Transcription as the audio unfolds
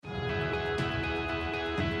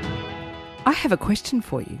I have a question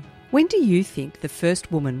for you. When do you think the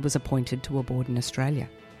first woman was appointed to a board in Australia?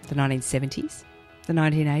 The 1970s? The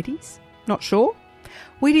 1980s? Not sure?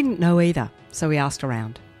 We didn't know either, so we asked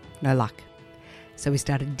around. No luck. So we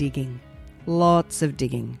started digging. Lots of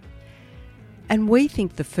digging. And we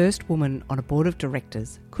think the first woman on a board of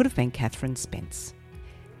directors could have been Catherine Spence.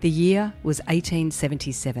 The year was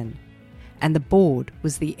 1877, and the board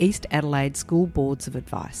was the East Adelaide School Boards of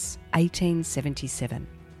Advice, 1877.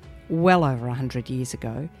 Well over 100 years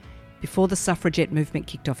ago, before the suffragette movement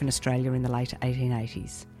kicked off in Australia in the late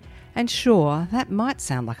 1880s. And sure, that might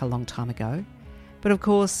sound like a long time ago, but of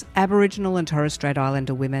course, Aboriginal and Torres Strait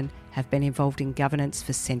Islander women have been involved in governance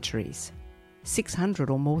for centuries, 600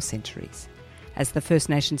 or more centuries, as the First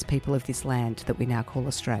Nations people of this land that we now call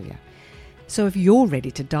Australia. So if you're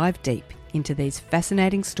ready to dive deep into these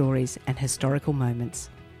fascinating stories and historical moments,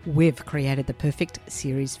 we've created the perfect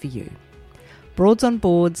series for you. Broads on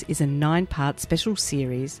Boards is a 9-part special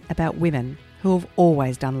series about women who have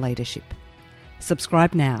always done leadership.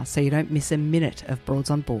 Subscribe now so you don't miss a minute of Broads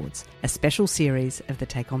on Boards, a special series of the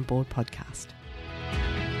Take On Board podcast.